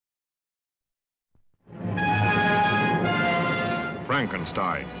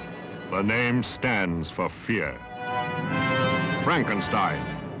Frankenstein. The name stands for fear. Frankenstein.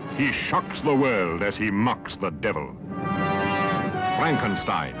 He shocks the world as he mocks the devil.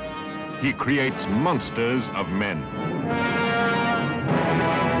 Frankenstein. He creates monsters of men.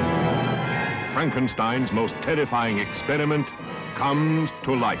 Frankenstein's most terrifying experiment comes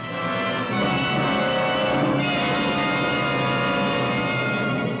to life.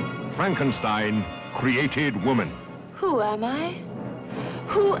 Frankenstein created woman. Who am I?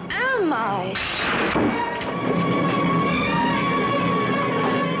 Who am I?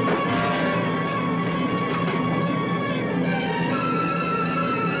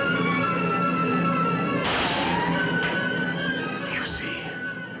 You see,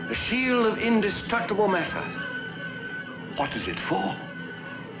 a shield of indestructible matter. What is it for?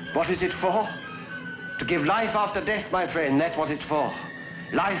 What is it for? To give life after death, my friend, that's what it's for.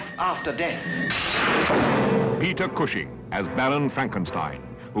 Life after death. Peter Cushing as Baron Frankenstein,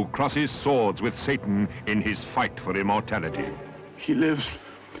 who crosses swords with Satan in his fight for immortality. He lives.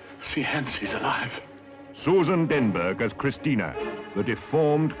 See, hence he's alive. Susan Denberg as Christina, the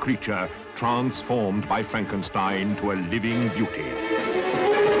deformed creature transformed by Frankenstein to a living beauty.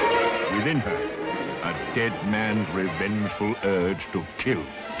 Within her, a dead man's revengeful urge to kill.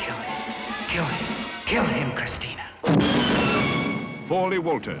 Kill him. Kill him. Kill him, Christina. Foley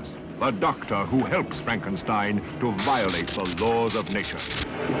Walters, the doctor who helps Frankenstein to violate the laws of nature.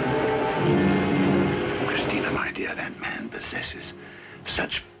 Christina, my dear, that man possesses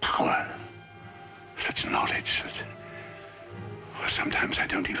such power, such knowledge, that well, sometimes I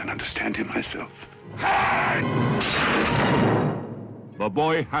don't even understand him myself. Hans! The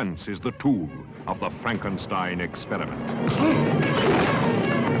boy Hans is the tool of the Frankenstein experiment.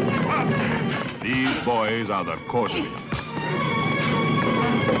 These boys are the causes.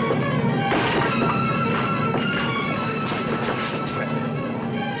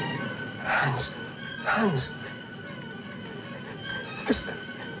 Hans.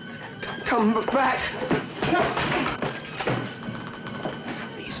 Come back.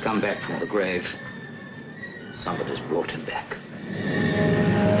 He's come back from the grave. Somebody's brought him back.